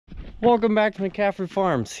Welcome back to McCaffrey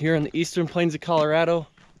Farms here in the Eastern Plains of Colorado.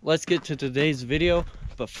 Let's get to today's video,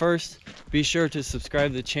 but first be sure to subscribe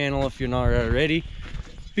to the channel if you're not already.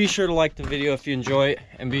 Be sure to like the video if you enjoy it,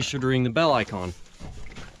 and be sure to ring the bell icon.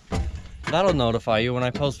 That'll notify you when I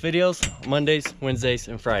post videos Mondays, Wednesdays,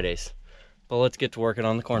 and Fridays. But let's get to working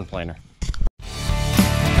on the corn planter.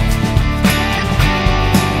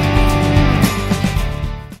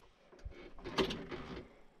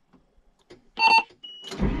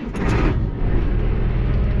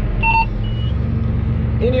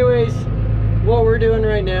 Anyways, what we're doing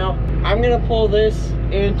right now, I'm gonna pull this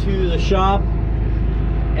into the shop,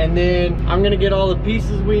 and then I'm gonna get all the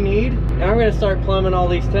pieces we need, and I'm gonna start plumbing all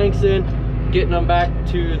these tanks in, getting them back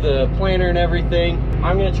to the planter and everything.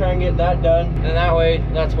 I'm gonna try and get that done, and that way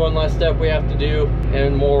that's one less step we have to do,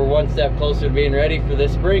 and we're one step closer to being ready for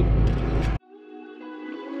this spring.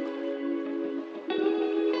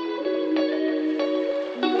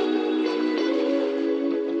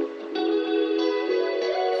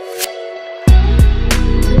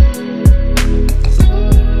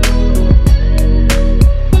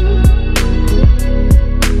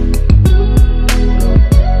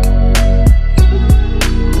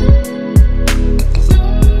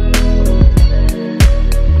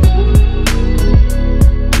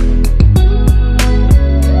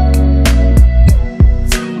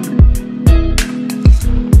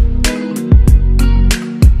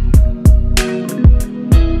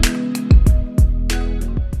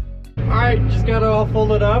 Just got it all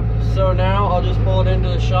folded up, so now I'll just pull it into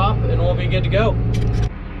the shop and we'll be good to go.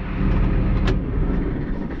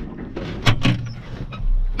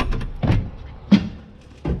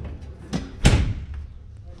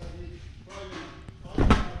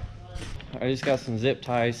 I just got some zip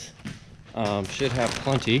ties. Should have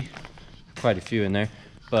plenty, quite a few in there,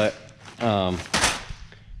 but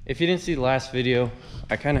if you didn't see the last video,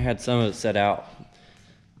 I kind of had some of it set out.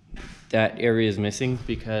 That area is missing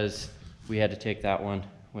because we had to take that one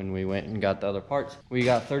when we went and got the other parts. We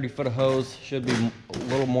got 30 foot of hose, should be a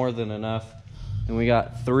little more than enough. And we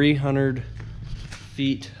got 300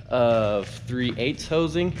 feet of 3/8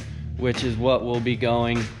 hosing, which is what will be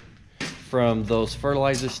going from those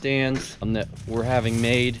fertilizer stands that we're having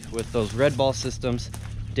made with those red ball systems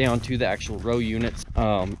down to the actual row units.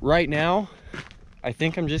 Right now, I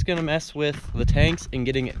think I'm just gonna mess with the tanks and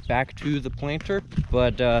getting it back to the planter,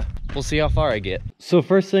 but we'll see how far I get. So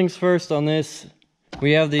first things first on this,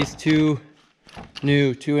 we have these two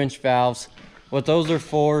new 2-inch valves. What those are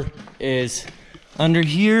for is under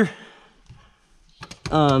here,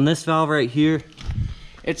 this valve right here,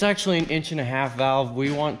 it's actually an 1.5-inch valve.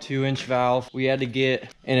 We want 2-inch valve. We had to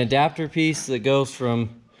get an adapter piece that goes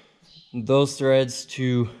from those threads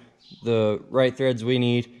to the right threads we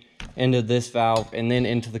need into this valve and then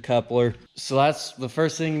into the coupler. So that's the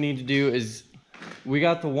first thing we need to do. Is we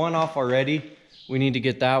got the one off already, we need to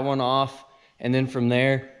get that one off, and then from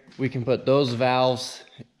there we can put those valves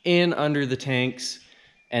in under the tanks,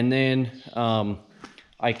 and then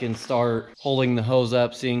I can start holding the hose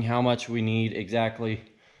up, seeing how much we need, exactly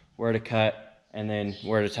where to cut, and then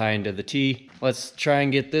where to tie into the T. Let's try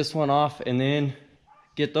and get this one off and then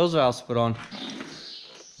get those valves put on.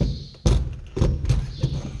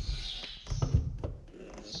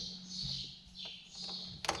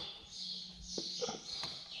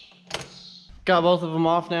 Got both of them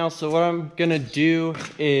off now, so what I'm gonna do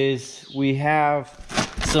is, we have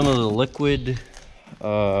some of the liquid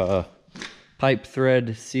pipe thread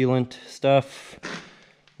sealant stuff.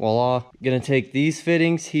 Voila. Gonna take these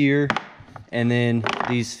fittings here and then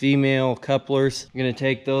these female couplers. I'm gonna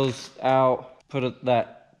take those out, put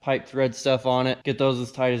that pipe thread stuff on it, get those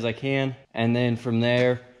as tight as I can, and then from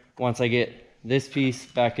there, once I get this piece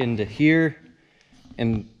back into here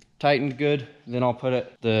and tightened good, then I'll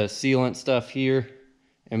put the sealant stuff here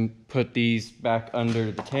and put these back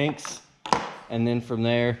under the tanks, and then from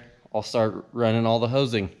there I'll start running all the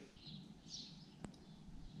hosing.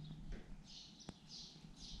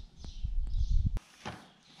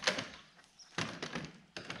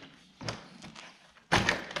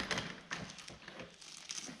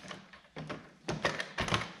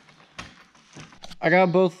 I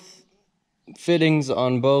got both fittings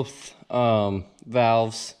on both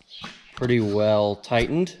valves pretty well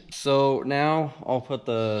tightened. So now I'll put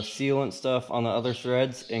the sealant stuff on the other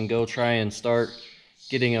threads and go try and start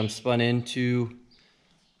getting them spun into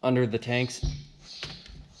under the tanks.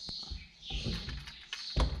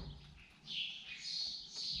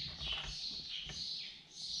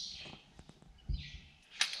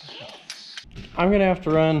 I'm gonna have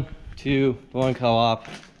to run to the one co-op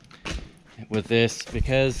with this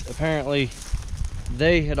because apparently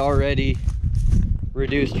they had already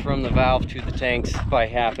reduced from the valve to the tanks by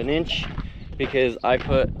 1/2 inch, because I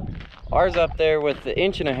put ours up there with the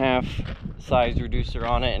 1.5 inch size reducer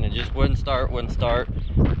on it and it just wouldn't start.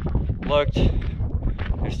 Looked,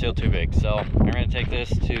 they're still too big. So I'm gonna take this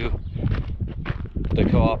to the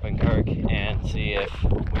co-op in Kirk and see if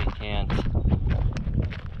we can't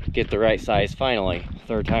get the right size finally.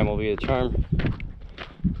 Third time will be the charm.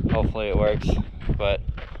 Hopefully it works, but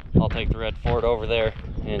I'll take the red Ford over there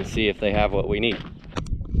and see if they have what we need.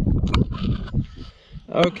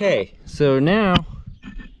 Okay, so now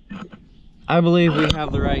I believe we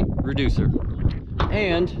have the right reducer.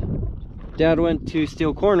 And Dad went to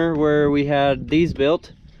Steel Corner where we had these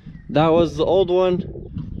built. That was the old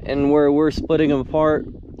one, and where we're splitting them apart,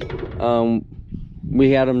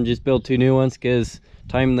 we had them just build 2 new ones, because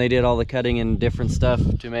time they did all the cutting and different stuff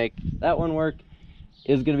to make that one work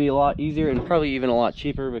is going to be a lot easier and probably even a lot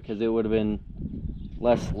cheaper, because it would have been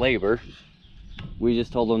less labor. We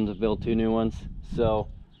just told them to build 2 new ones. So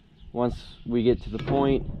once we get to the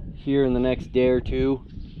point here in the next day or 2,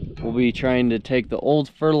 we'll be trying to take the old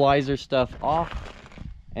fertilizer stuff off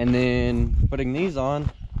and then putting these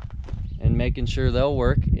on and making sure they'll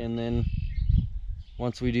work. And then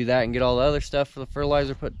once we do that and get all the other stuff for the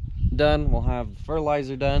fertilizer done, we'll have the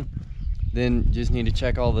fertilizer done. Then just need to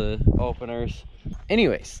check all the openers.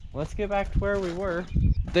 Anyways, let's get back to where we were.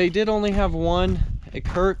 They did only have one at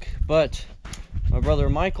Kirk, but my brother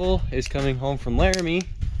Michael is coming home from Laramie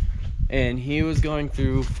and he was going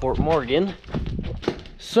through Fort Morgan.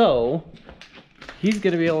 So he's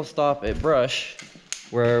gonna be able to stop at Brush,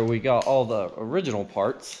 where we got all the original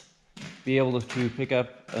parts, be able to pick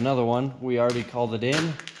up another one. We already called it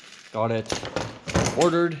in, got it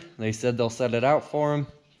ordered. They said they'll set it out for him.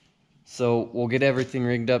 So we'll get everything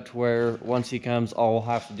rigged up to where once he comes, all we'll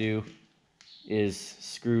have to do is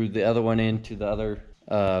screw the other one into the other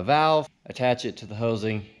valve, attach it to the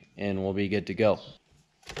hosing, and we'll be good to go.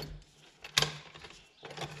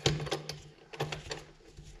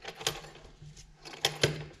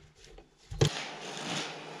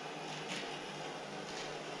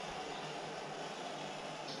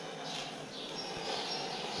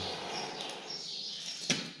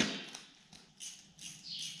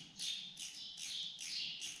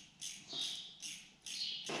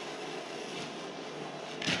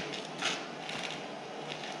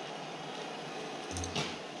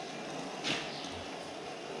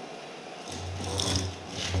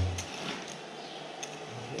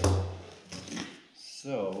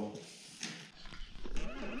 So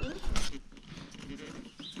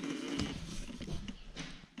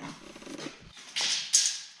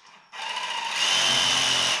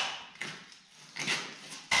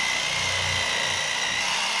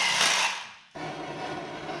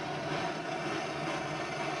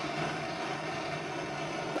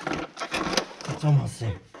it's almost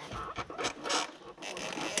there.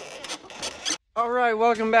 All right,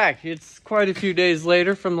 welcome back. It's quite a few days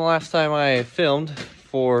later from the last time I filmed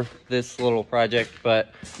for this little project,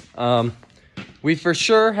 but we for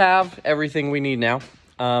sure have everything we need now.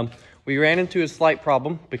 We ran into a slight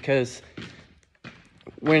problem because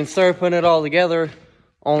when I started putting it all together,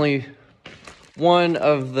 only one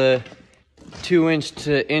of the 2-inch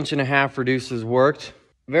to 1.5-inch reducers worked.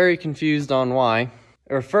 Very confused on why.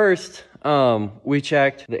 Or first, we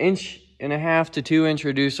checked the 1.5 to 2-inch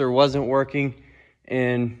reducer wasn't working,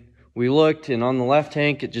 and we looked, and on the left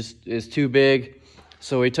tank it just is too big.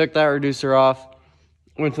 So we took that reducer off,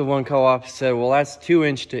 went to one co-op, said, well, that's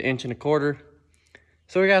 2-inch to 1.25 inch.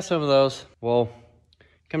 So we got some of those. Well,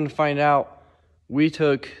 come to find out, we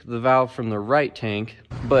took the valve from the right tank,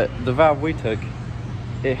 but the valve we took,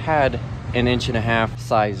 it had an 1.5 inch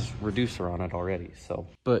size reducer on it already. So,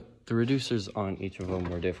 but the reducers on each of them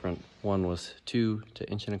were different. One was 2 to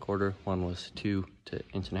 1.25 inch, one was 2 to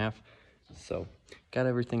 1.5 inch. So got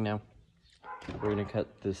everything now. We're gonna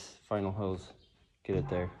cut this final hose, get it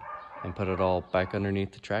there, and put it all back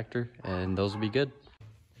underneath the tractor, and those will be good.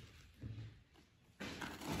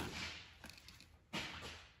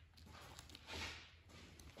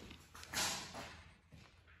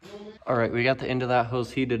 All right, we got the end of that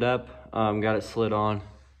hose heated up, got it slid on.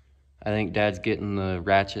 I think Dad's getting the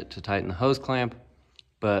ratchet to tighten the hose clamp,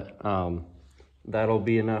 but that'll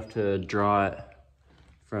be enough to draw it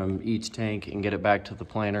from each tank and get it back to the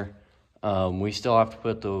planter. We still have to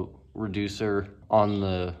put the reducer on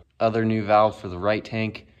the other new valve for the right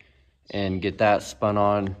tank and get that spun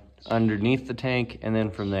on underneath the tank, and then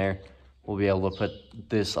from there we'll be able to put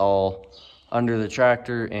this all under the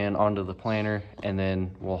tractor and onto the planter, and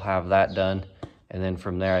then we'll have that done. And then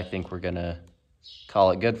from there, I think we're gonna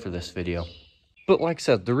call it good for this video. But like I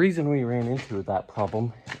said, the reason we ran into that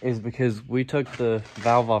problem is because we took the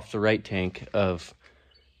valve off the right tank of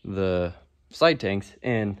the side tanks,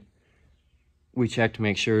 and we checked to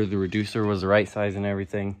make sure the reducer was the right size and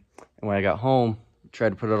everything. And when I got home, tried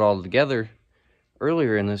to put it all together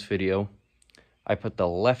earlier in this video, I put the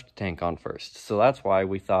left tank on first. So that's why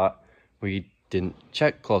we thought we didn't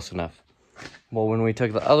check close enough. Well, when we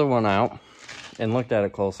took the other one out and looked at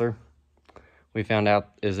it closer, we found out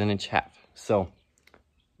it was 1.5 inches. So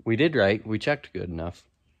we did right, we checked good enough,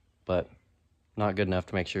 but not good enough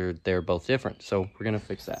to make sure they're both different. So we're gonna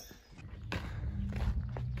fix that.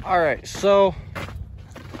 All right, so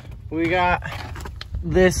we got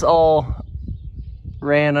this all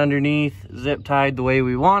ran underneath, zip tied the way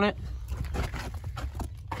we want it.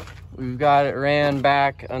 We've got it ran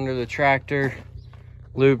back under the tractor,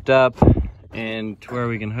 looped up, and to where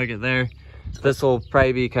we can hook it there. This will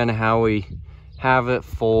probably be kind of how we have it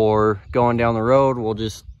for going down the road. We'll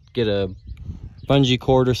just get a bungee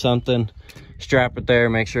cord or something, strap it there,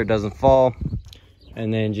 make sure it doesn't fall,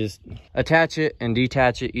 and then just attach it and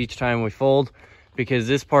detach it each time we fold, because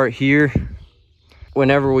this part here,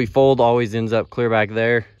 whenever we fold, always ends up clear back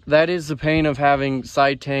there. That is the pain of having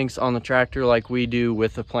side tanks on the tractor like we do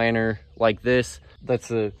with a planter like this. That's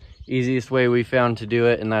the easiest way we found to do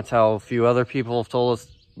it, and that's how a few other people have told us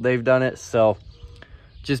they've done it. So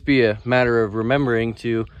just be a matter of remembering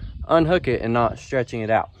to unhook it and not stretching it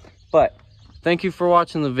out. But thank you for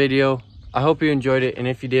watching the video. I hope you enjoyed it, and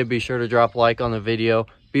if you did, be sure to drop a like on the video.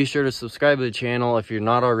 Be sure to subscribe to the channel if you're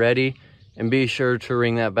not already, and be sure to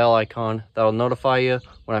ring that bell icon. That'll notify you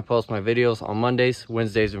when I post my videos on Mondays,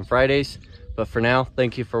 Wednesdays, and Fridays. But for now,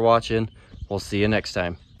 thank you for watching. We'll see you next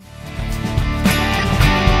time.